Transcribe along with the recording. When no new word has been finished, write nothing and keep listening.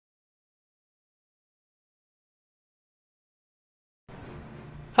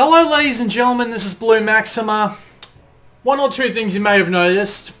Hello ladies and gentlemen, this is Blue Maxima. One or two things you may have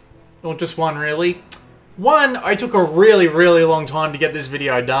noticed, or just one really. One, I took a really long time to get this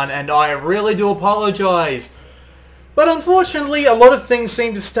video done, and I really do apologise. But unfortunately, a lot of things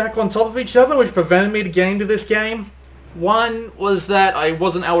seem to stack on top of each other, which prevented me to get into this game. One was that I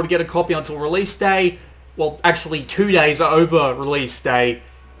wasn't able to get a copy until release day. Well, actually 2 days over release day.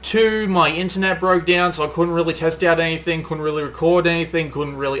 Two, my internet broke down, so I couldn't really test out anything, couldn't really record anything,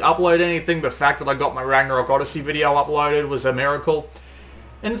 couldn't really upload anything. The fact that I got my Ragnarok Odyssey video uploaded was a miracle.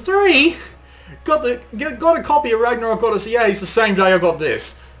 And three, got a copy of Ragnarok Odyssey Ace the same day I got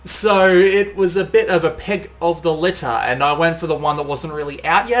this. So it was a bit of a pick of the litter, and I went for the one that wasn't really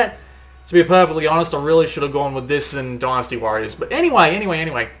out yet. To be perfectly honest, I really should have gone with this and Dynasty Warriors. But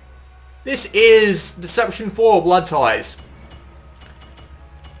anyway. This is Deception 4 Blood Ties.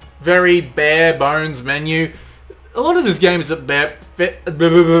 Very bare bones menu. A lot of this game is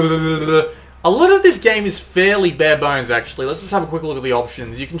fairly bare bones actually. Let's just have a quick look at the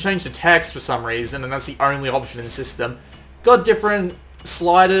options. You can change the text for some reason, and that's the only option in the system. Got different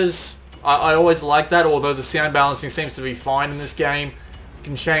sliders. I always like that, although the sound balancing seems to be fine in this game. You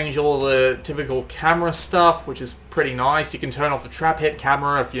can change all the typical camera stuff, which is pretty nice. You can turn off the trap hit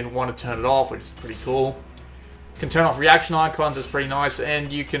camera if you want to turn it off, which is pretty cool. You can turn off reaction icons, it's pretty nice,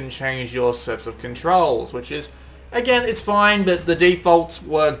 and you can change your sets of controls, which is, again, it's fine, but the defaults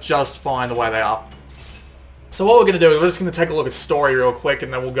work just fine the way they are. So what we're going to do is we're just going to take a look at story real quick,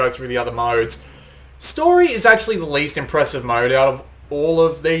 and then we'll go through the other modes. Story is actually the least impressive mode out of all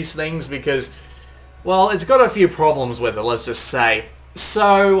of these things because, well, it's got a few problems with it, let's just say.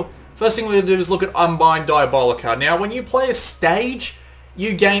 So, first thing we're going to do is look at Unbind Diabolica. Now, when you play a stage,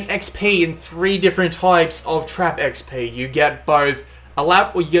 you gain XP in 3 different types of trap XP. You get both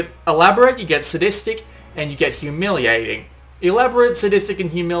elaborate, you get sadistic, and you get humiliating. Elaborate, sadistic, and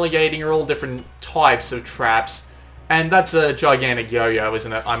humiliating are all different types of traps, and that's a gigantic yo-yo,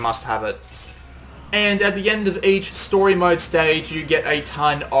 isn't it? I must have it. And at the end of each story mode stage, you get a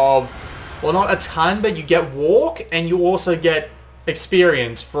ton of, well, not a ton, but you get walk, and you also get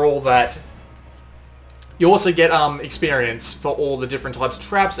experience for all that. You also get experience for all the different types of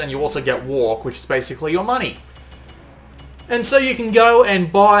traps, and you also get walk, which is basically your money. And so you can go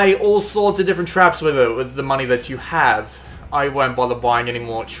and buy all sorts of different traps with it, with the money that you have. I won't bother buying any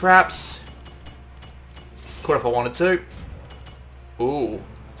more traps. Could if I wanted to. Ooh,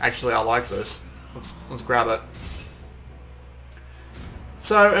 actually I like this. Let's grab it.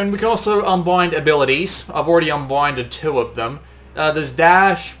 So, and we can also unbind abilities. I've already unbinded 2 of them. There's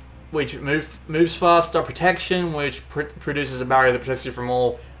Dash, which moves faster, Protection, which produces a barrier that protects you from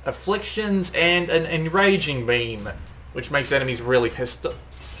all afflictions, and an Enraging Beam, which makes enemies really pissed off.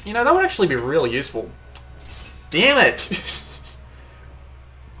 You know, that would actually be really useful. Damn it!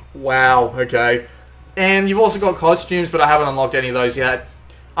 Wow, okay. And you've also got costumes, but I haven't unlocked any of those yet.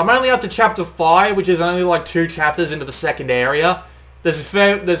 I'm only up to Chapter 5, which is only like 2 chapters into the second area. There's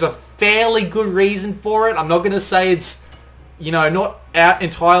a fairly good reason for it. I'm not going to say it's, you know, not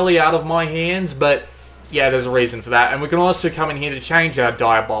entirely out of my hands, but yeah, there's a reason for that. And we can also come in here to change our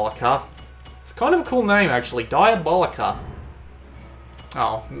Diabolica. It's kind of a cool name, actually. Diabolica.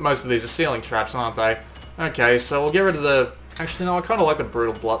 Oh, most of these are ceiling traps, aren't they? Okay, so we'll get rid of the... Actually, no, I kind of like the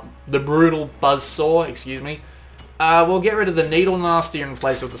brutal buzzsaw, excuse me. We'll get rid of the needle nasty and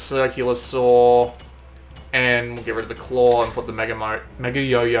replace it with the circular saw. And we'll get rid of the claw and put the mega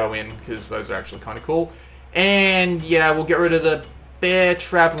yo-yo in, because those are actually kind of cool. And yeah, we'll get rid of the bear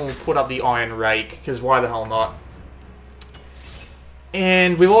trap and we'll put up the iron rake, because why the hell not?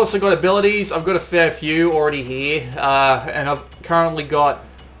 And we've also got abilities. I've got a fair few already here, and I've currently got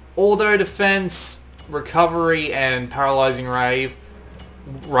auto defense, recovery, and paralyzing rave.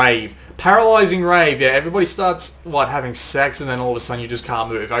 Paralyzing rave, yeah, everybody starts, what, having sex, and then all of a sudden you just can't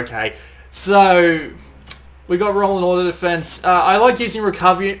move. Okay, so we got roll and auto defense. I like using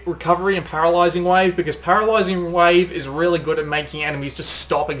recovery and paralyzing wave, because paralyzing wave is really good at making enemies just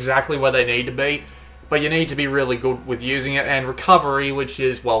stop exactly where they need to be, but you need to be really good with using it. And recovery, which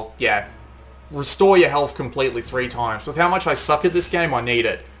is, well, yeah, restore your health completely 3 times. With how much I suck at this game, I need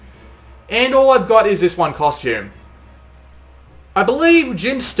it. And all I've got is this one costume. I believe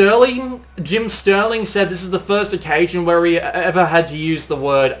Jim Sterling said this is the first occasion where he ever had to use the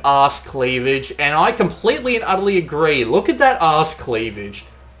word arse cleavage, and I completely and utterly agree. Look at that arse cleavage.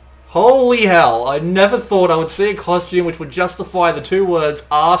 Holy hell, I never thought I would see a costume which would justify the 2 words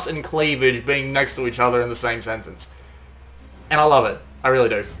arse and cleavage being next to each other in the same sentence. And I love it. I really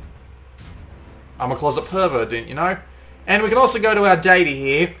do. I'm a closet pervert, didn't you know? And we can also go to our data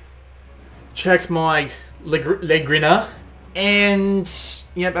here. Check my Legrina. And,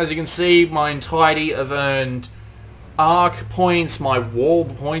 yep, as you can see, my entirety have earned arc points, my wall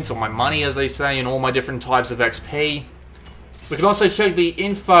points, or my money as they say, and all my different types of XP. We can also check the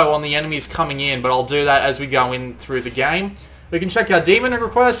info on the enemies coming in, but I'll do that as we go in through the game. We can check our demon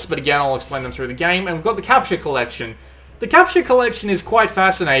requests, but again, I'll explain them through the game. And we've got the capture collection. The capture collection is quite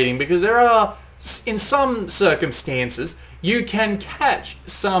fascinating because there are, in some circumstances, you can catch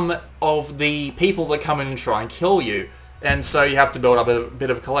some of the people that come in and try and kill you. And so you have to build up a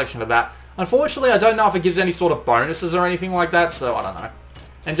bit of a collection of that. Unfortunately, I don't know if it gives any sort of bonuses or anything like that, so I don't know.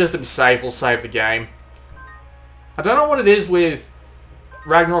 And just to be safe, we'll save the game. I don't know what it is with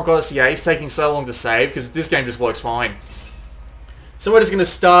Ragnarok Odyssey Ace taking so long to save, because this game just works fine. So we're just going to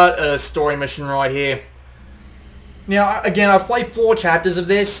start a story mission right here. Now, again, I've played 4 chapters of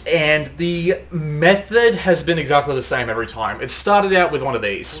this, and the method has been exactly the same every time. It started out with one of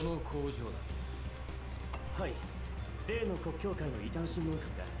these.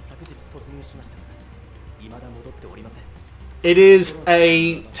 It is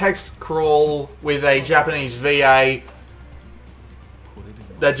a text crawl with a Japanese VA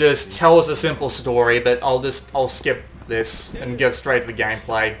that just tells a simple story, but I'll skip this and get straight to the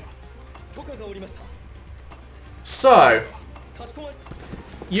gameplay. So,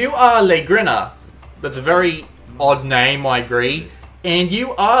 you are Legrina. That's a very odd name, I agree. And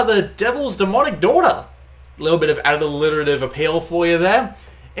you are the Devil's demonic daughter. A little bit of added alliterative appeal for you there.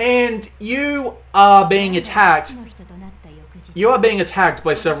 And you are being attacked. You are being attacked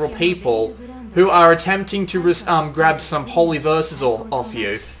by several people who are attempting to grab some holy verses off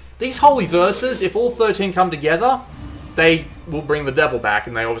you. These holy verses, if all 13 come together, they will bring the devil back,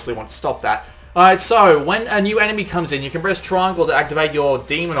 and they obviously want to stop that. Alright, so when a new enemy comes in, you can press triangle to activate your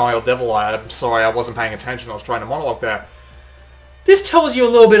demon eye or devil eye. I'm sorry, I wasn't paying attention, I was trying to monologue there. This tells you a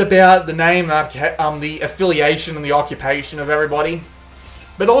little bit about the name, the affiliation and the occupation of everybody.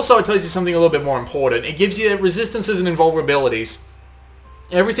 But also it tells you something a little bit more important. It gives you resistances and invulnerabilities.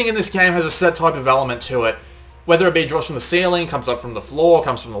 Everything in this game has a set type of element to it. Whether it be drops from the ceiling, comes up from the floor,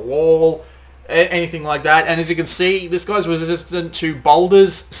 comes from the wall, anything like that. And as you can see, this guy's resistant to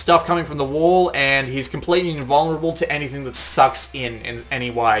boulders, stuff coming from the wall, and he's completely invulnerable to anything that sucks in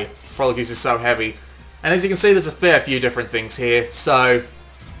any way. Probably because he's so heavy. And as you can see, there's a fair few different things here. So,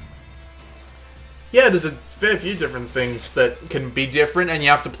 yeah, there's a fair few different things that can be different, and you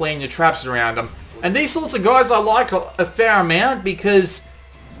have to plan your traps around them. And these sorts of guys I like a fair amount because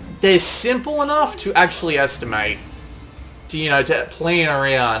they're simple enough to actually estimate, to plan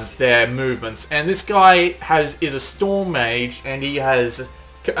around their movements. And this guy is a storm mage, and he has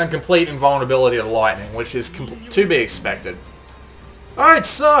a complete invulnerability to lightning, which is to be expected. Alright,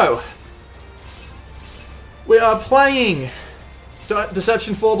 so we are playing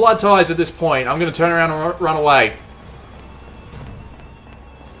Deception 4 Blood Ties at this point. I'm going to turn around and run away.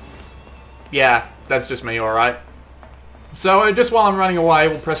 Yeah, that's just me, alright. So just while I'm running away,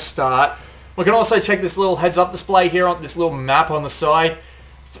 we'll press start. We can also check this little heads-up display here on this little map on the side.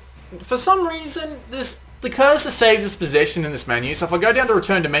 For some reason, the cursor saves its position in this menu, so if I go down to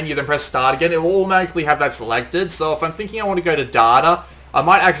return to menu, then press start again, it will automatically have that selected. So if I'm thinking I want to go to data, I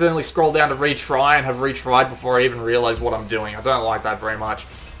might accidentally scroll down to retry and have retried before I even realize what I'm doing. I don't like that very much.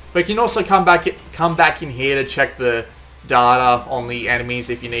 But you can also come back in here to check the data on the enemies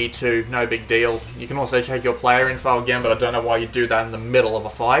if you need to. No big deal. You can also check your player info again, but I don't know why you do that in the middle of a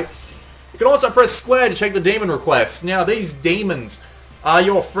fight. You can also press square to check the demon requests. Now, these demons are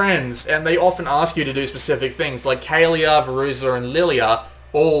your friends, and they often ask you to do specific things, like Kalia, Veruza, and Lilia.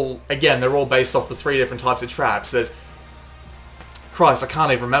 They're all based off the 3 different types of traps. There's... Christ, I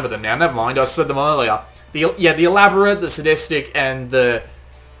can't even remember them now. Never mind, I said them earlier. The elaborate, the sadistic, and the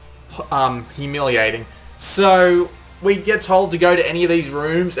humiliating. So we get told to go to any of these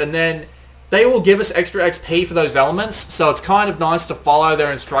rooms, and then they will give us extra XP for those elements, so it's kind of nice to follow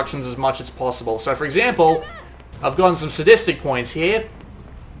their instructions as much as possible. So for example, I've gotten some sadistic points here.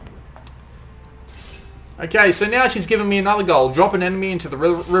 Okay, so now she's given me another goal. Drop an enemy into the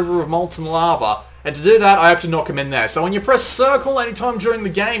river of molten lava. And to do that, I have to knock him in there. So when you press circle anytime during the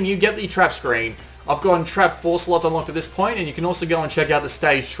game, you get the trap screen. I've gotten trap 4 slots unlocked at this point, and you can also go and check out the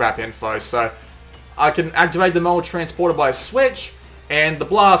stage trap info. So I can activate the mode transporter by a switch, and the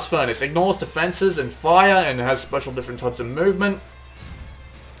blast furnace ignores defenses and fire, and it has special different types of movement.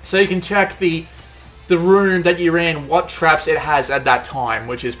 So you can check the room that you're in, what traps it has at that time,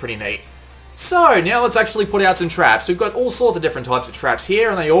 which is pretty neat. So, now let's actually put out some traps. We've got all sorts of different types of traps here,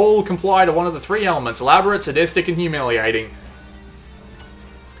 and they all comply to one of the 3 elements: elaborate, sadistic, and humiliating.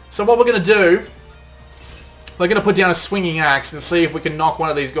 So what we're going to do, we're going to put down a swinging axe and see if we can knock one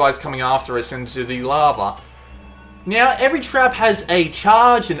of these guys coming after us into the lava. Now, every trap has a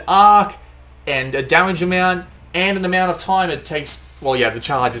charge, an arc, and a damage amount, and an amount of time it takes... Well, yeah, the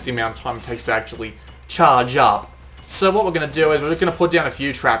charge is the amount of time it takes to actually charge up. So what we're going to do is we're going to put down a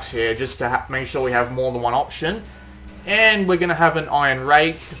few traps here, just to make sure we have more than one option. And we're going to have an iron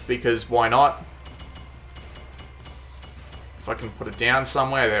rake, because why not? If I can put it down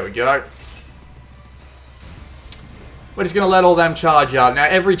somewhere, there we go. We're just going to let all them charge up. Now,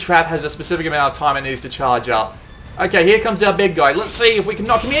 every trap has a specific amount of time it needs to charge up. Okay, here comes our big guy. Let's see if we can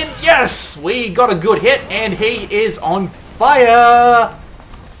knock him in. Yes! We got a good hit, and he is on fire!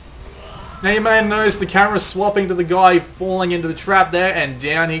 Now, you may have noticed the camera swapping to the guy falling into the trap there, and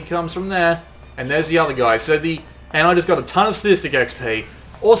down he comes from there. And there's the other guy. And I just got a ton of statistic XP.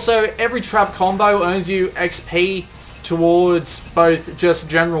 Also, every trap combo earns you XP towards both just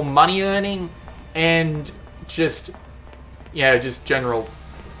general money earning and just general...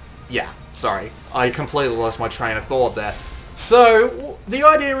 Yeah, sorry. I completely lost my train of thought there. So, the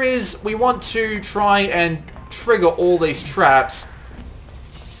idea is we want to try and trigger all these traps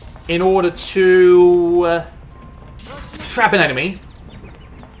in order to trap an enemy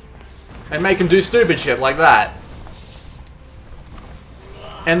and make him do stupid shit like that.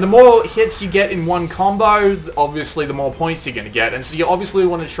 And the more hits you get in one combo, obviously the more points you're going to get. And so you obviously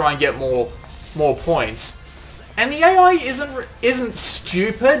want to try and get more points. And the AI isn't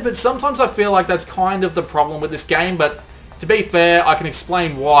stupid, but sometimes I feel like that's kind of the problem with this game. But to be fair, I can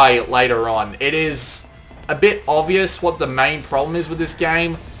explain why later on. It is a bit obvious what the main problem is with this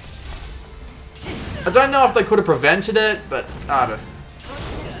game. I don't know if they could have prevented it, but I don't know.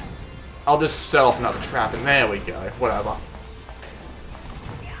 I'll just set off another trap, and there we go. Whatever.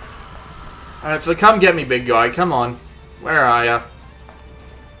 Alright, so come get me, big guy. Come on. Where are ya?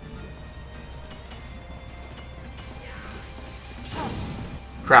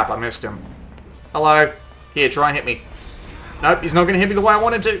 Crap, I missed him. Hello. Here, try and hit me. Nope, he's not going to hit me the way I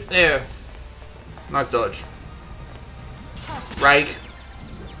wanted to. There. Nice dodge. Rake.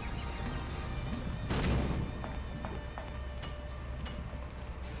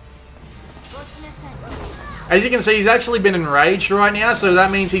 As you can see, he's actually been enraged right now, so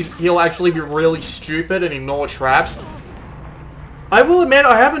that means he'll actually be really stupid and ignore traps. I will admit,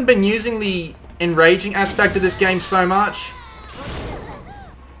 I haven't been using the enraging aspect of this game so much.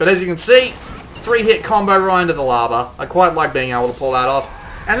 But as you can see, 3-hit combo right into the lava. I quite like being able to pull that off.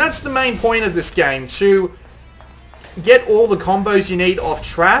 And that's the main point of this game, to get all the combos you need off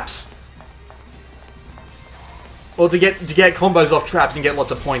traps. Or to get combos off traps and get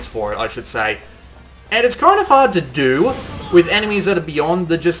lots of points for it, I should say. And it's kind of hard to do with enemies that are beyond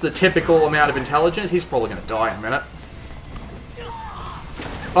just the typical amount of intelligence. He's probably going to die in a minute.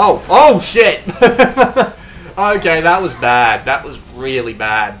 Oh shit! Okay, that was bad. That was really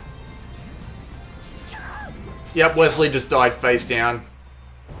bad. Yep, Wesley just died face down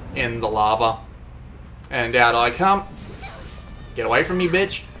in the lava. And out I come. Get away from me,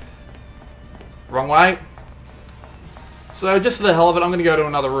 bitch. Wrong way. So, just for the hell of it, I'm going to go to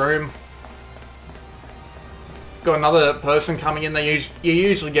another room. Got another person coming in. You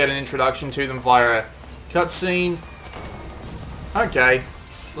usually get an introduction to them via a cutscene. Okay.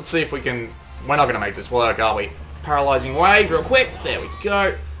 Let's see if we can... We're not going to make this work, are we? Paralyzing wave, real quick. There we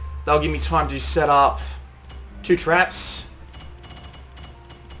go. That'll give me time to set up 2 traps.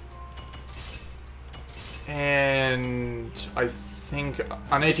 And I think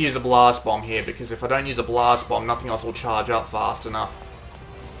I need to use a blast bomb here, because if I don't use a blast bomb, nothing else will charge up fast enough.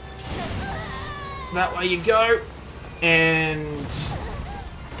 That way you go. And...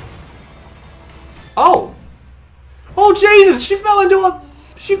 Oh! Oh Jesus! She fell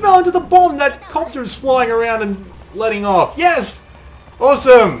into the bomb that copter's flying around and letting off. Yes!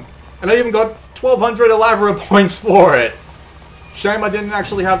 Awesome! And I even got 1,200 elaborate points for it. Shame I didn't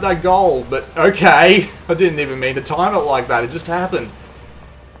actually have that goal, but okay. I didn't even mean to time it like that, it just happened.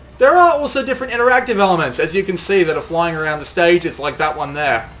 There are also different interactive elements, as you can see, that are flying around the stages, like that one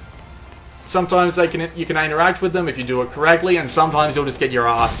there. Sometimes you can interact with them if you do it correctly, and sometimes you'll just get your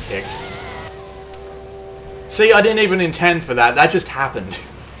ass kicked. See, I didn't even intend for that, that just happened.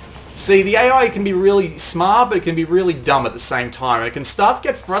 See, the AI can be really smart, but it can be really dumb at the same time. It can start to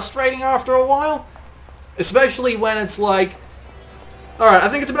get frustrating after a while, especially when it's like... Alright, I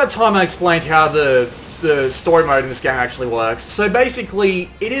think it's about time I explained how the story mode in this game actually works. So basically,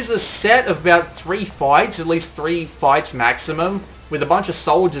 it is a set of about 3 fights, at least 3 fights maximum, with a bunch of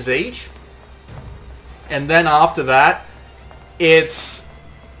soldiers each. And then after that, it's...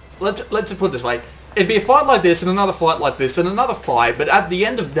 Let's just put it this way. It'd be a fight like this, and another fight like this, and another fight, but at the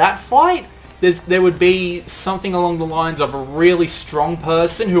end of that fight, there would be something along the lines of a really strong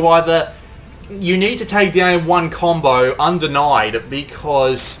person who either you need to take down one combo undenied,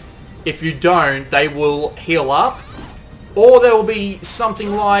 because if you don't, they will heal up, or there will be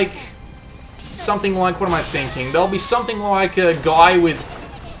something like, what am I thinking? There'll be something like a guy with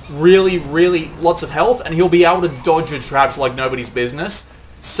really, really lots of health, and he'll be able to dodge your traps like nobody's business.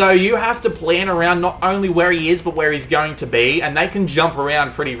 So you have to plan around not only where he is, but where he's going to be, and they can jump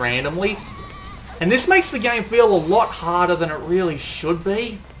around pretty randomly. And this makes the game feel a lot harder than it really should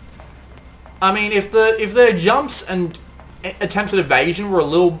be. I mean, if their jumps and attempts at evasion were a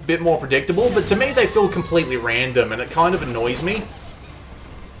little bit more predictable, but to me they feel completely random, and it kind of annoys me.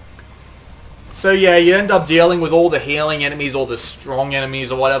 So yeah, you end up dealing with all the healing enemies, or the strong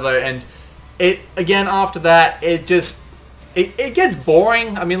enemies, or whatever, and again, after that, it gets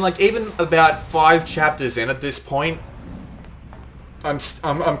boring. I mean, like, even about 5 chapters in at this point, I'm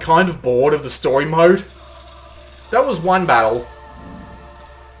kind of bored of the story mode. That was one battle.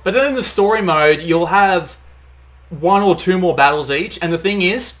 But then in the story mode, you'll have 1 or 2 more battles each, and the thing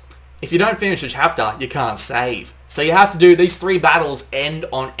is, if you don't finish a chapter, you can't save. So you have to do these 3 battles end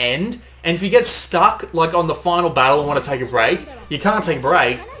on end, and if you get stuck, like, on the final battle and want to take a break, you can't take a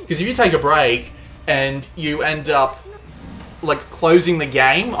break, because if you take a break, and you end up, like, closing the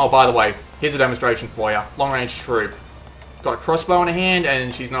game... Oh, by the way, here's a demonstration for you. Long-range troop. Got a crossbow in her hand,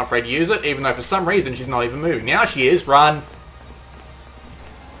 and she's not afraid to use it, even though for some reason she's not even moving. Now she is. Run!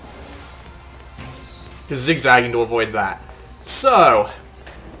 Just zigzagging to avoid that. So...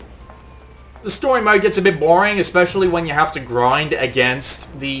 the story mode gets a bit boring, especially when you have to grind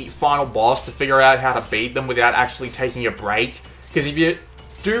against the final boss to figure out how to beat them without actually taking a break. Because if you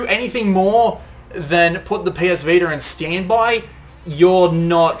do anything more than put the PS Vita in standby, you're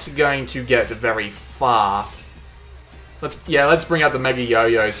not going to get very far. Let's bring out the Mega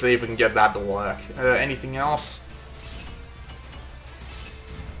Yo-Yo, see if we can get that to work. Anything else?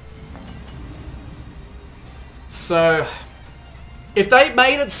 So... if they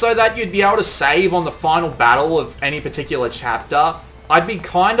made it so that you'd be able to save on the final battle of any particular chapter, I'd be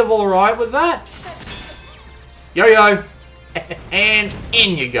kind of alright with that. Yo-yo! And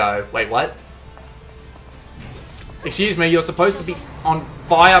in you go. Wait, what? Excuse me, you're supposed to be on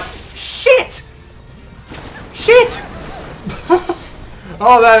fire. Shit! Shit!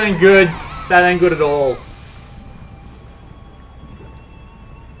 Oh, that ain't good. That ain't good at all.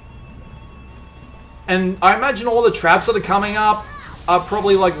 And I imagine all the traps that are coming up are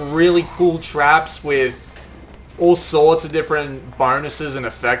probably like really cool traps with all sorts of different bonuses and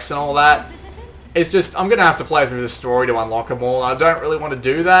effects and all that. It's just, I'm going to have to play through the story to unlock them all. I don't really want to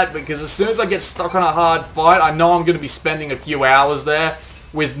do that, because as soon as I get stuck on a hard fight, I know I'm going to be spending a few hours there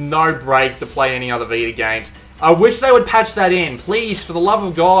with no break to play any other Vita games. I wish they would patch that in. Please, for the love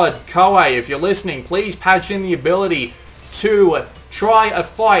of God, Koei, if you're listening, please patch in the ability to try a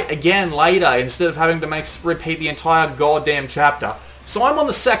fight again later instead of having to repeat the entire goddamn chapter. So I'm on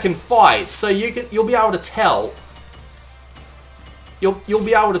the second fight, so you'll be able to tell. You'll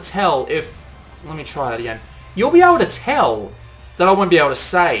be able to tell if... let me try that again. You'll be able to tell that I won't be able to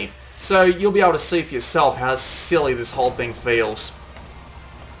save. So you'll be able to see for yourself how silly this whole thing feels.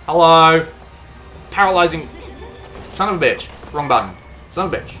 Hello? Paralyzing... son of a bitch. Wrong button. Son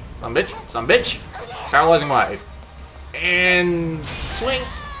of a bitch. Son of a bitch. Son of a bitch. Paralyzing wave. And... swing.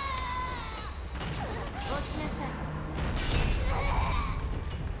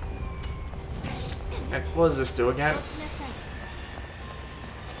 And what does this do again?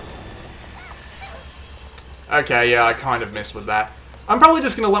 Okay, yeah, I kind of missed with that. I'm probably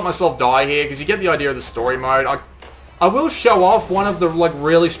just going to let myself die here, because you get the idea of the story mode. I will show off one of the like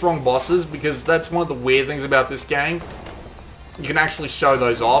really strong bosses, because that's one of the weird things about this game. You can actually show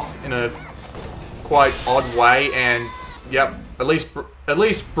those off in a quite odd way, and yep, at least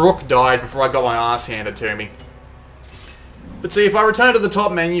Brooke died before I got my ass handed to me. But see, if I return to the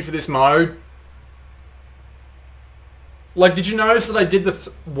top menu for this mode, like, did you notice that I did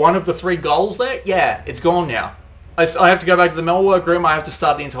one of the 3 goals there? Yeah, it's gone now. I have to go back to the metal workroom. I have to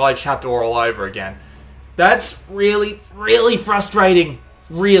start the entire chapter all over again. That's really, really frustrating.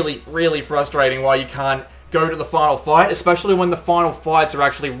 Really, really frustrating why you can't go to the final fight, especially when the final fights are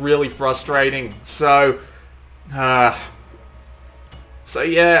actually really frustrating. So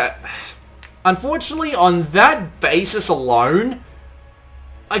yeah. Unfortunately, on that basis alone,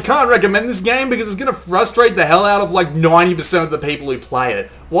 I can't recommend this game because it's going to frustrate the hell out of like 90% of the people who play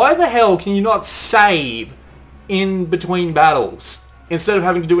it. Why the hell can you not save in between battles instead of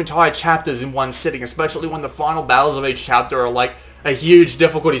having to do entire chapters in one sitting, especially when the final battles of each chapter are like a huge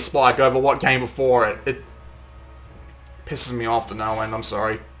difficulty spike over what came before it? It pisses me off to no end, I'm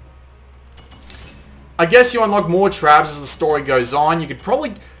sorry. I guess you unlock more traps as the story goes on. You could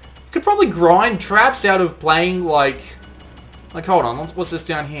probably could probably grind traps out of playing, like, hold on, what's this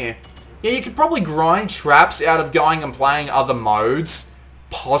down here? Yeah, you could probably grind traps out of going and playing other modes,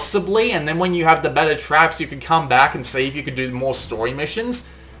 possibly, and then when you have the better traps, you could come back and see if you could do more story missions.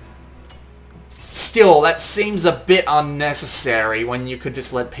 Still, that seems a bit unnecessary when you could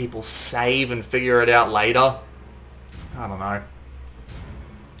just let people save and figure it out later. I don't know.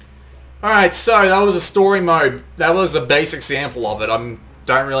 Alright, so that was a story mode. That was a basic sample of it. I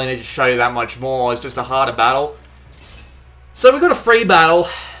don't really need to show you that much more. It's just a harder battle. So we got a free battle.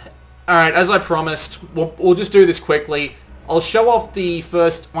 Alright, as I promised, we'll just do this quickly. I'll show off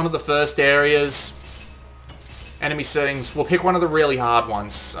one of the first areas. Enemy settings. We'll pick one of the really hard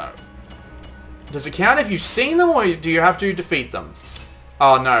ones. So, does it count if you've seen them, or do you have to defeat them?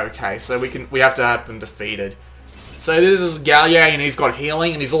 Oh no, okay, so we have to have them defeated. So this is Gallier, and he's got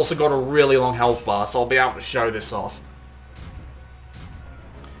healing, and he's also got a really long health bar, so I'll be able to show this off.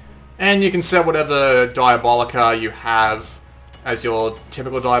 And you can set whatever Diabolica you have as your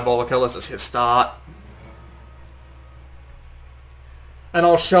typical Diabolica. Let's just hit start. And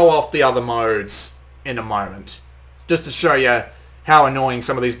I'll show off the other modes in a moment, just to show you how annoying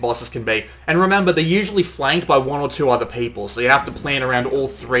some of these bosses can be. And remember, they're usually flanked by one or two other people, so you have to plan around all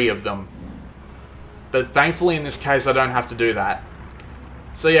three of them. But thankfully in this case I don't have to do that.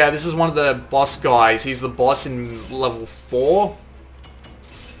 So yeah, this is one of the boss guys. He's the boss in level 4.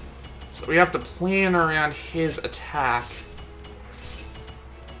 So we have to plan around his attack.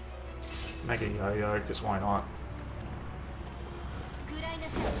 Make a yo-yo, because why not?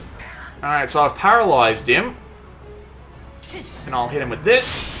 Alright, so I've paralyzed him. And I'll hit him with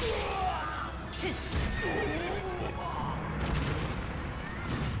this.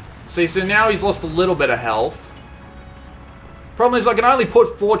 See, so now he's lost a little bit of health. Problem is, I can only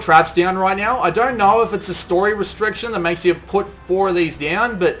put 4 traps down right now. I don't know if it's a story restriction that makes you put 4 of these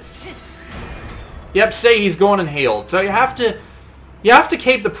down, but... Yep, see, he's gone and healed. So you have to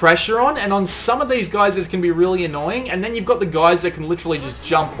keep the pressure on, and on some of these guys this can be really annoying, and then you've got the guys that can literally just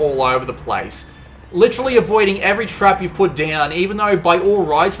jump all over the place. Literally avoiding every trap you've put down, even though by all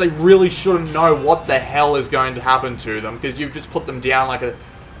rights they really shouldn't know what the hell is going to happen to them, because you've just put them down like a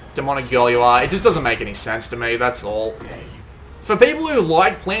demonic girl you are. It just doesn't make any sense to me, that's all. For people who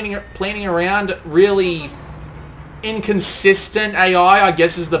like planning around really inconsistent AI, I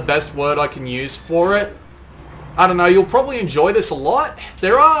guess is the best word I can use for it. I don't know, you'll probably enjoy this a lot.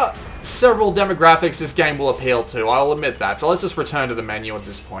 There are several demographics this game will appeal to, I'll admit that. So let's just return to the menu at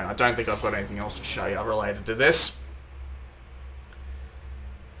this point. I don't think I've got anything else to show you related to this.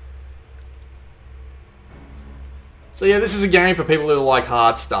 So yeah, this is a game for people who like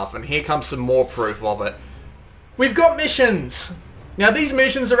hard stuff, and here comes some more proof of it. We've got missions! Now these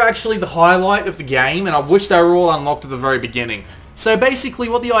missions are actually the highlight of the game, and I wish they were all unlocked at the very beginning. So basically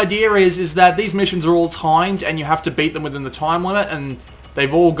what the idea is that these missions are all timed, and you have to beat them within the time limit, and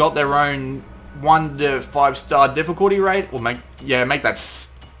they've all got their own 1 to 5 star difficulty rate. Or make that...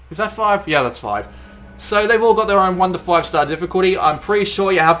 Is that 5? Yeah, that's 5. So they've all got their own 1 to 5 star difficulty. I'm pretty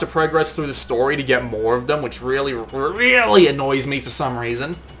sure you have to progress through the story to get more of them, which really, really annoys me for some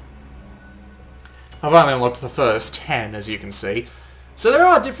reason. I've only unlocked the first 10, as you can see. So there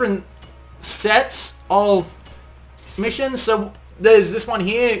are different sets of missions. So there's this one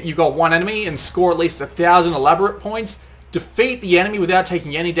here. You've got one enemy and score at least 1,000 elaborate points. Defeat the enemy without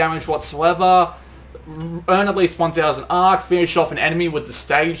taking any damage whatsoever. Earn at least 1,000 arc. Finish off an enemy with the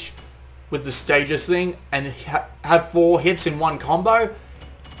stages thing, and have 4 hits in one combo.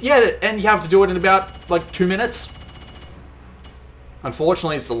 Yeah, and you have to do it in about like 2 minutes.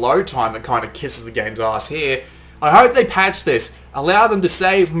 Unfortunately, it's the load time that kind of kisses the game's ass here. I hope they patch this. Allow them to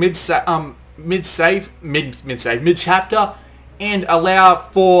save mid-chapter, and allow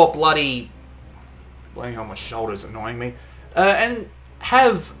for bloody hell, my shoulder's annoying me. And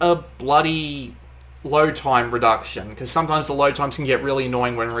have a bloody load time reduction, because sometimes the load times can get really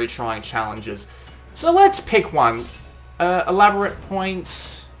annoying when retrying challenges. So let's pick one. Elaborate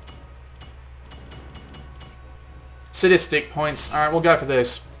points. Sadistic points. Alright, we'll go for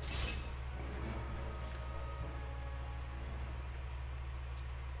this.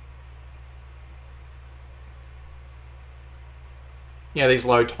 Yeah, these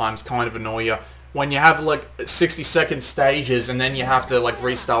load times kind of annoy you. When you have like 60-second stages and then you have to like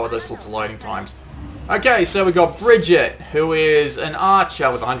restart with those sorts of loading times. Okay, so we got Bridget, who is an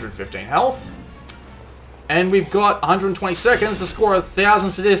archer with 115 health. And we've got 120 seconds to score 1,000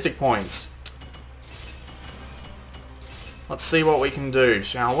 sadistic points. Let's see what we can do,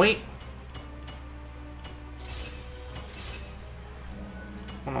 shall we?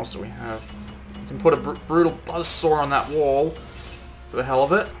 What else do we have? We can put a brutal buzzsaw on that wall, for the hell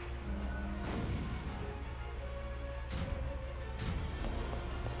of it.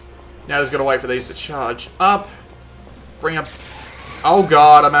 Now just gotta wait for these to charge up. Bring up... Oh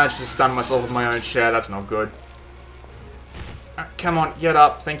god, I managed to stun myself with my own share. That's not good. Come on, get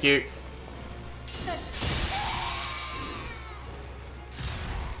up. Thank you.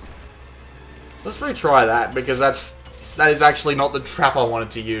 Let's retry that, because that is actually not the trap I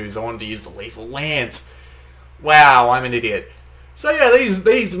wanted to use. I wanted to use the Lethal Lance. Wow, I'm an idiot. So yeah,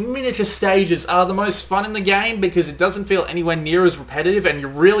 these miniature stages are the most fun in the game because it doesn't feel anywhere near as repetitive, and you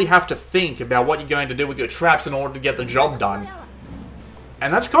really have to think about what you're going to do with your traps in order to get the job done.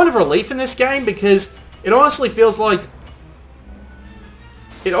 And that's kind of a relief in this game because it honestly feels like...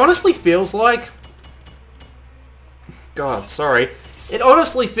 God, sorry. It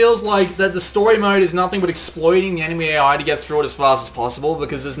honestly feels like that the story mode is nothing but exploiting the enemy AI to get through it as fast as possible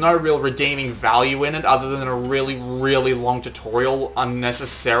because there's no real redeeming value in it other than a really, really long tutorial,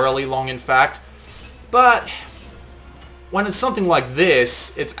 unnecessarily long in fact. But when it's something like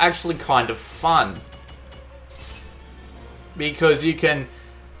this, it's actually kind of fun. Because you get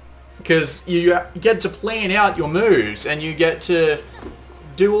to plan out your moves and you get to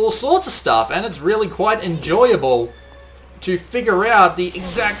do all sorts of stuff, and it's really quite enjoyable to figure out the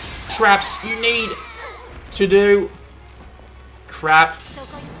exact traps you need to do. Crap.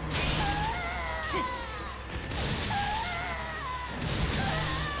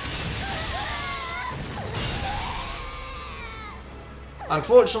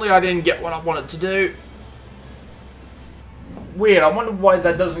 Unfortunately, I didn't get what I wanted to do. Weird, I wonder why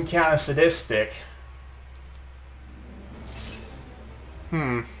that doesn't count as sadistic.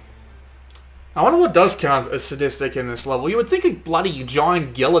 I wonder what does count as sadistic in this level. You would think a bloody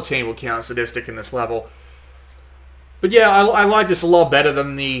giant guillotine would count as sadistic in this level. But yeah, I like this a lot better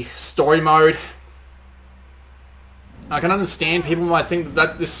than the story mode. I can understand people might think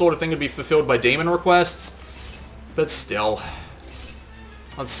that this sort of thing would be fulfilled by demon requests. But still.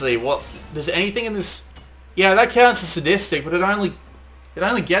 Let's see, what... Does anything in this... Yeah, that counts as sadistic, but it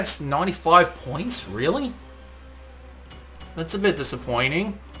only gets 95 points? Really? That's a bit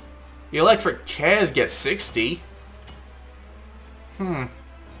disappointing. The electric chairs get 60.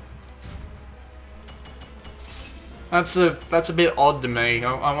 That's a bit odd to me.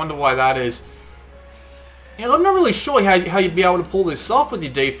 I wonder why that is. You know, I'm not really sure how you'd be able to pull this off with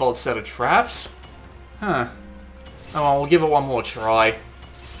your default set of traps. Huh. Oh well, we'll give it one more try.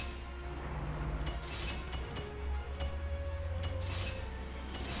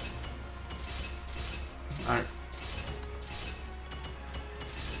 Alright.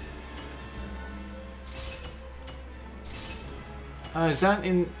 Oh, is that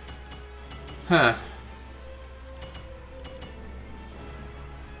in... Huh.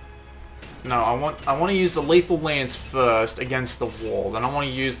 No, I want to use the Lethal Lance first against the wall. Then I want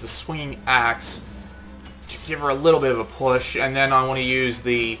to use the Swinging Axe to give her a little bit of a push. And then I want to use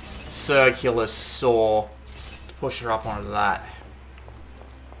the Circular Saw to push her up onto that.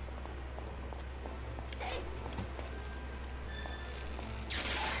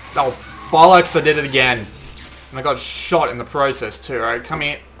 Oh, bollocks, I did it again. And I got shot in the process too, right? Come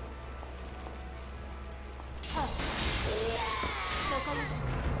here.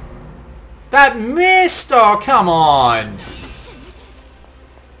 That missed! Oh, come on!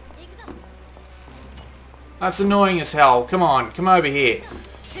 That's annoying as hell. Come on, come over here.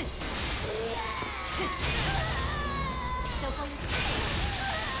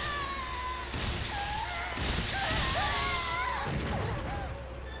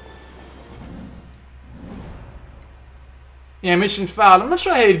 Yeah, mission failed. I'm not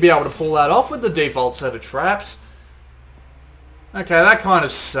sure how you'd be able to pull that off with the default set of traps. Okay, that kind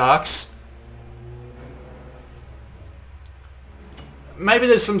of sucks. Maybe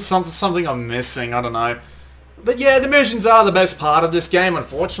there's something I'm missing, I don't know. But yeah, the missions are the best part of this game.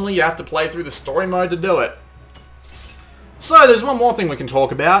 Unfortunately, you have to play through the story mode to do it. So, there's one more thing we can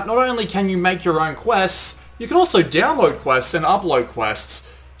talk about. Not only can you make your own quests, you can also download quests and upload quests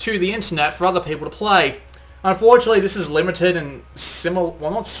to the internet for other people to play. Unfortunately, this is limited in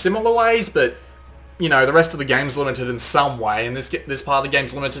not similar ways, but, you know, the rest of the game's limited in some way, and this part of the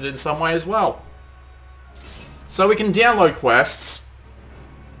game's limited in some way as well. So we can download quests.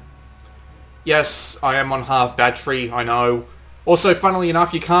 Yes, I am on half battery, I know. Also, funnily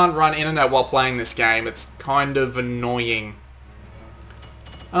enough, you can't run internet while playing this game. It's kind of annoying.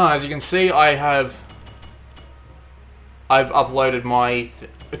 As you can see, I've uploaded my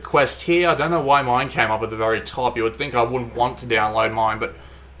quest here. I don't know why mine came up at the very top. You would think I wouldn't want to download mine, but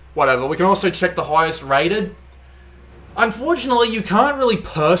whatever. We can also check the highest rated. Unfortunately, you can't really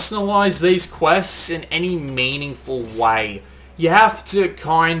personalize these quests in any meaningful way. You have to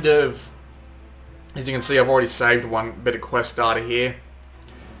kind of... As you can see, I've already saved one bit of quest data here.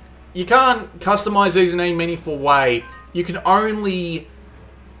 you can't customize these in any meaningful way. You can only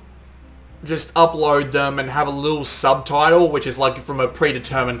just upload them and have a little subtitle, which is like from a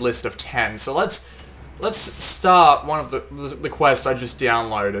predetermined list of 10. So let's start one of the quests I just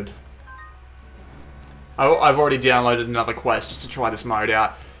downloaded. I've already downloaded another quest just to try this mode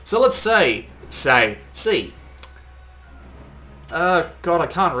out. So let's see. God, I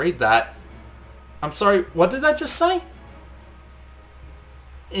can't read that. I'm sorry, what did that just say?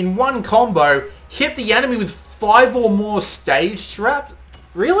 In one combo, hit the enemy with 5 or more stage traps?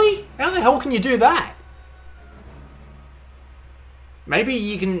 Really? How the hell can you do that? Maybe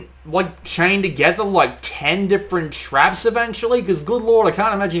you can, like, chain together, like, 10 different traps eventually? Because, good lord, I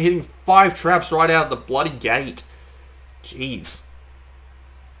can't imagine hitting 5 traps right out of the bloody gate. Jeez.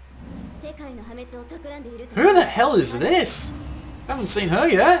 Who the hell is this? Haven't seen her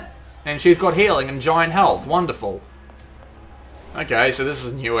yet. And she's got healing and giant health. Wonderful. Okay, so this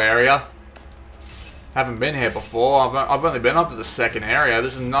is a new area. Haven't been here before. I've only been up to the second area.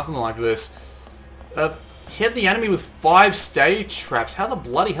 This is nothing like this. Hit the enemy with 5 stage traps. How the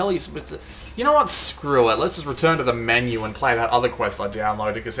bloody hell are you supposed to... You know what? Screw it. Let's just return to the menu and play that other quest I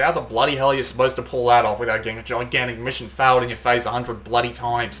downloaded, because how the bloody hell are you supposed to pull that off without getting a gigantic mission failed in your face 100 bloody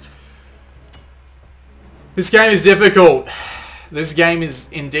times? This game is difficult. This game is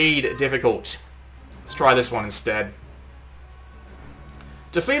indeed difficult. Let's try this one instead.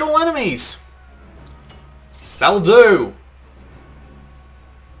 Defeat all enemies. That'll do.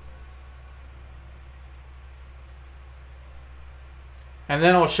 And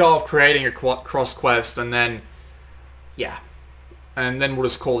then I'll show off creating a cross quest, and then, yeah. And then we'll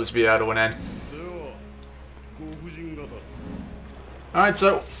just call this video to an end. Alright,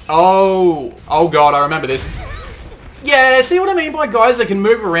 so... Oh god, I remember this. Yeah, see what I mean by guys that can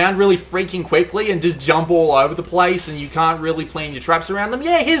move around really freaking quickly and just jump all over the place and you can't really plan your traps around them?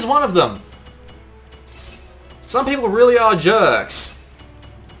 Yeah, here's one of them. Some people really are jerks.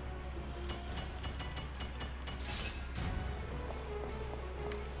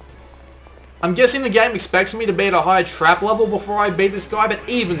 I'm guessing the game expects me to be at a higher trap level before I beat this guy, but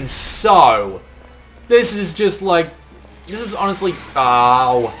even so, this is just like... This is honestly...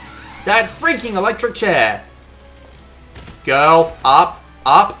 Oh, that freaking electric chair. Girl, up,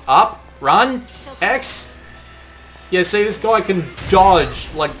 up, up, run, X. Yeah, see, this guy can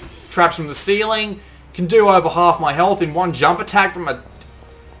dodge, like, traps from the ceiling, can do over half my health in one jump attack from a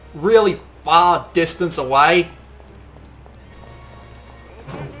really far distance away.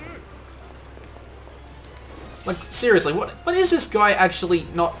 Like, seriously, what is this guy actually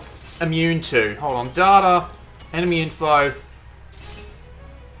not immune to? Hold on, data, enemy info.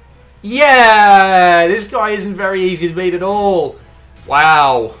 Yeah, this guy isn't very easy to beat at all.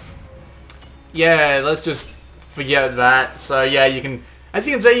 Wow. Yeah, let's just forget that. So yeah, you can, as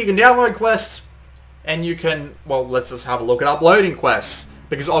you can see, you can download quests, and you can, well, let's just have a look at uploading quests,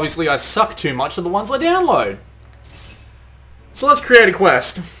 because obviously I suck too much at the ones I download. So let's create a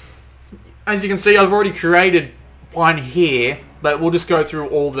quest. As you can see, I've already created one here, but we'll just go through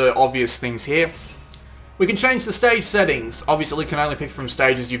all the obvious things here. We can change the stage settings. Obviously, we can only pick from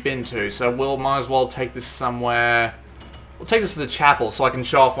stages you've been to, so we'll might as well take this somewhere. We'll take this to the chapel so I can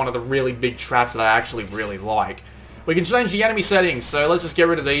show off one of the really big traps that I actually really like. We can change the enemy settings, so let's just get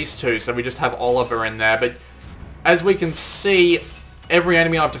rid of these two, so we just have Oliver in there. But as we can see, every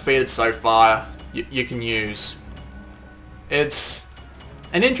enemy I've defeated so far, you can use. It's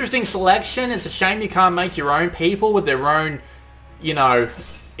an interesting selection. It's a shame you can't make your own people with their own, you know,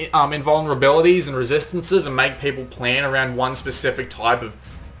 invulnerabilities and resistances and make people plan around one specific type of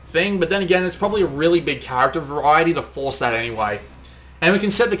thing. But then again, it's probably a really big character variety to force that anyway. And we can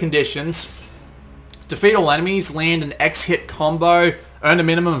set the conditions. Defeat all enemies, land an X hit combo, earn a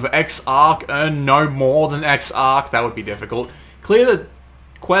minimum of X arc, earn no more than X arc. That would be difficult. Clear the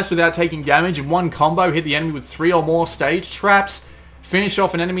quest without taking damage in one combo, hit the enemy with 3 or more stage traps, finish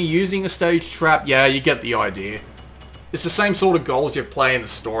off an enemy using a stage trap. Yeah, you get the idea. It's the same sort of goals you play in the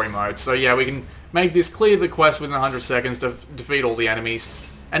story mode. So yeah, we can make this clear the quest within 100 seconds to defeat all the enemies.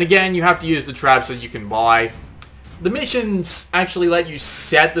 And again, you have to use the traps that you can buy. The missions actually let you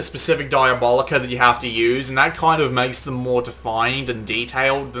set the specific Diabolica that you have to use, and that kind of makes them more defined and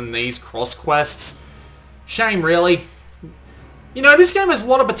detailed than these cross quests. Shame, really. You know, this game has a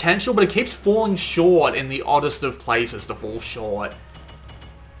lot of potential, but it keeps falling short in the oddest of places to fall short.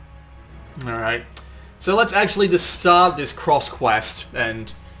 Alright. So let's actually just start this cross quest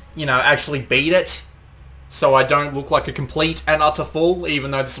and, you know, actually beat it. So I don't look like a complete and utter fool, even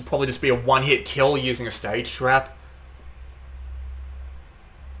though this will probably just be a one-hit kill using a stage trap.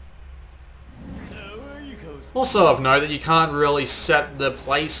 Also of note that you can't really set the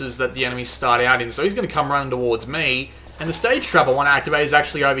places that the enemies start out in, so he's going to come running towards me, and the stage trap I want to activate is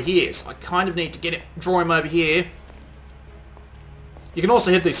actually over here, so I kind of need to get it, draw him over here. You can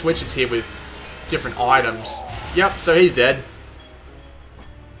also hit these switches here with different items. Yep, so he's dead.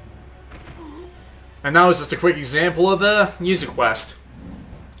 And that was just a quick example of a user quest.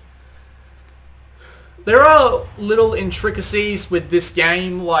 There are little intricacies with this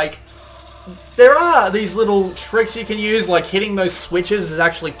game, like, there are these little tricks you can use, like hitting those switches is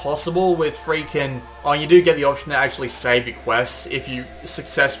actually possible with freaking... Oh, you do get the option to actually save your quests if you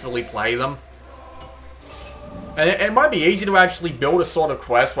successfully play them. And it might be easy to actually build a sort of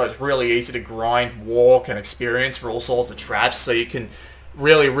quest where it's really easy to grind, walk, and experience for all sorts of traps, so you can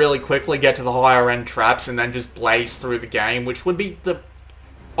really, really quickly get to the higher end traps and then just blaze through the game, which would be the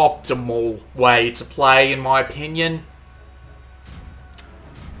optimal way to play, in my opinion.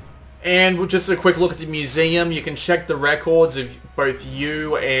 And with just a quick look at the museum, you can check the records of both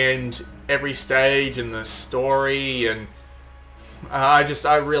you and every stage in the story, and I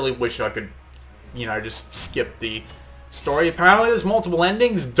really wish I could, you know, just skip the story. Apparently there's multiple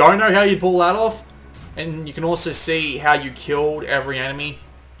endings, don't know how you pull that off. And you can also see how you killed every enemy.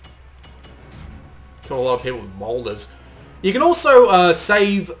 Killed a lot of people with boulders. You can also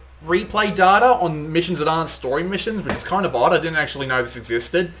save replay data on missions that aren't story missions, which is kind of odd. I didn't actually know this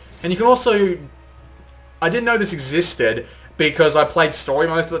existed. And you can also... I didn't know this existed because I played story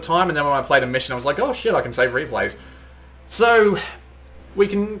most of the time, and then when I played a mission I was like, oh shit, I can save replays. So, we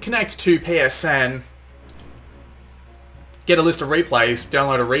can connect to PSN, get a list of replays,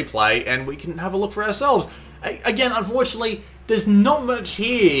 download a replay, and we can have a look for ourselves. Again, unfortunately, there's not much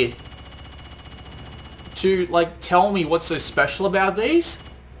here to, like, tell me what's so special about these.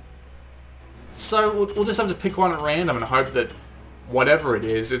 So we'll just have to pick one at random and hope that whatever it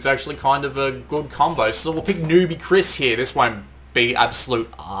is, it's actually kind of a good combo. So we'll pick Newbie Chris here. This won't be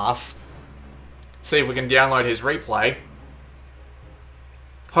absolute arse. See if we can download his replay.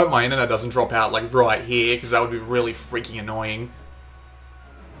 Hope my internet doesn't drop out, like, right here, because that would be really freaking annoying.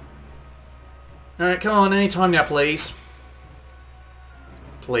 Alright, come on, anytime now, please.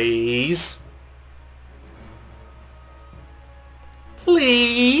 Please.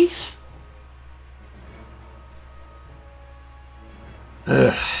 Please.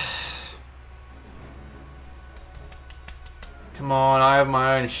 Ugh. Come on, I have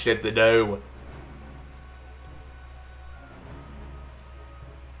my own shit to do.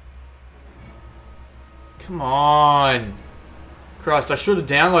 Come on. Christ, I should have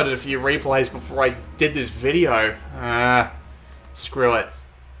downloaded a few replays before I did this video. Screw it.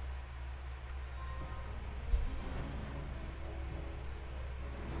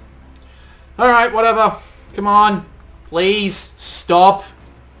 Alright, whatever. Come on. Please, stop.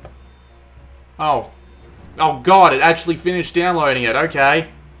 Oh. Oh god, it actually finished downloading it. Okay.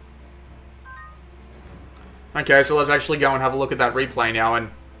 Okay, so let's actually go and have a look at that replay now and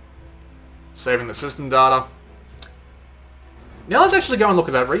saving the system data. Now let's actually go and look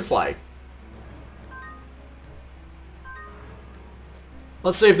at that replay.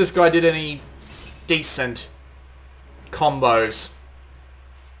 Let's see if this guy did any decent combos.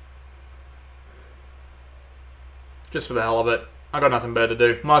 Just for the hell of it. I got nothing better to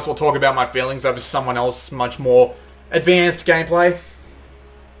do. Might as well talk about my feelings over someone else much more advanced gameplay.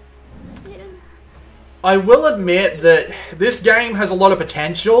 I will admit that this game has a lot of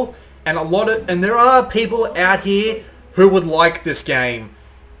potential, and there are people out here who would like this game.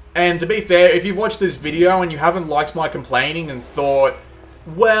 And to be fair, if you've watched this video and you haven't liked my complaining and thought,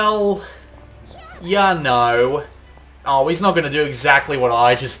 well, yeah, no. Oh, he's not going to do exactly what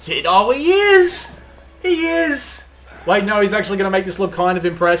I just did. Oh, he is! He is! Wait, no, he's actually going to make this look kind of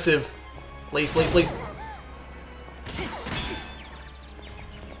impressive. Please, please, please.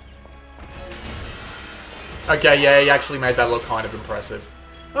 Okay, yeah, he actually made that look kind of impressive.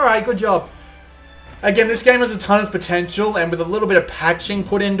 Alright, good job. Again, this game has a ton of potential, and with a little bit of patching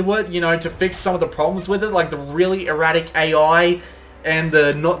put into it, you know, to fix some of the problems with it, like the really erratic AI and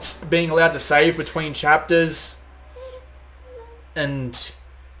the not being allowed to save between chapters, and,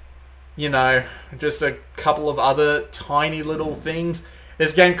 you know, just a couple of other tiny little things.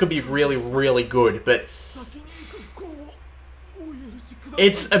 This game could be really, really good, but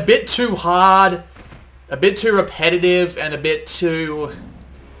it's a bit too hard, a bit too repetitive, and a bit too,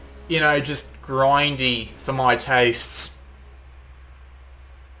 you know, just grindy for my tastes.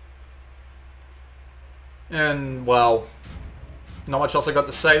 And, well, not much else I got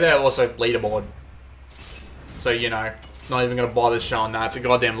to say there. Also, leaderboard. So, you know, not even going to bother showing that. It's a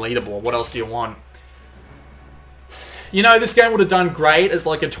goddamn leaderboard. What else do you want? You know, this game would have done great as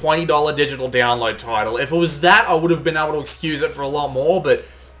like a $20 digital download title. If it was that, I would have been able to excuse it for a lot more, but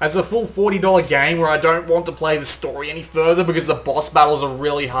as a full $40 game where I don't want to play the story any further because the boss battles are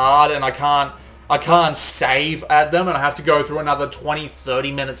really hard and I can't save at them and I have to go through another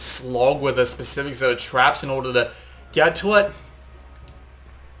 20-30 minute slog with a specific set of traps in order to get to it.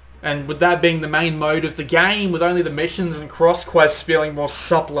 And with that being the main mode of the game, with only the missions and cross quests feeling more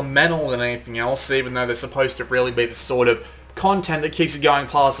supplemental than anything else, even though they're supposed to really be the sort of content that keeps it going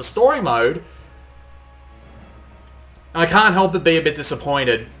past the story mode, I can't help but be a bit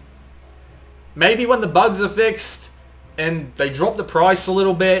disappointed. Maybe when the bugs are fixed and they drop the price a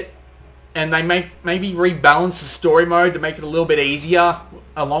little bit and they maybe rebalance the story mode to make it a little bit easier,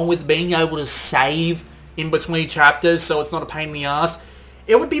 along with being able to save in between chapters so it's not a pain in the ass.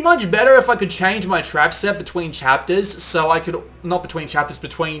 It would be much better if I could change my trap set between chapters, so I could, not between chapters,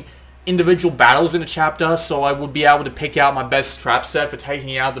 between individual battles in a chapter, so I would be able to pick out my best trap set for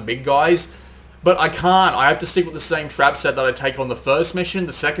taking out the big guys. But I can't. I have to stick with the same trap set that I take on the first mission,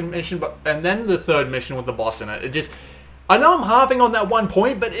 the second mission, and then the third mission with the boss in it. It just... I know I'm harping on that one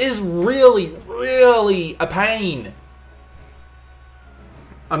point, but it is really, really a pain.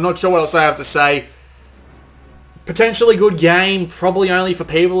 I'm not sure what else I have to say. Potentially good game, probably only for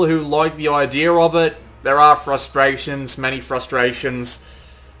people who like the idea of it. There are frustrations, many frustrations.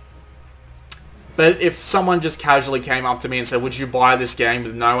 But if someone just casually came up to me and said, would you buy this game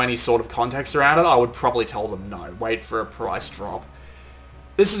with no any sort of context around it, I would probably tell them no. Wait for a price drop.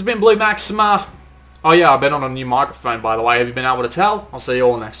 This has been Blue Maxima. Oh yeah, I've been on a new microphone, by the way. Have you been able to tell? I'll see you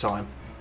all next time.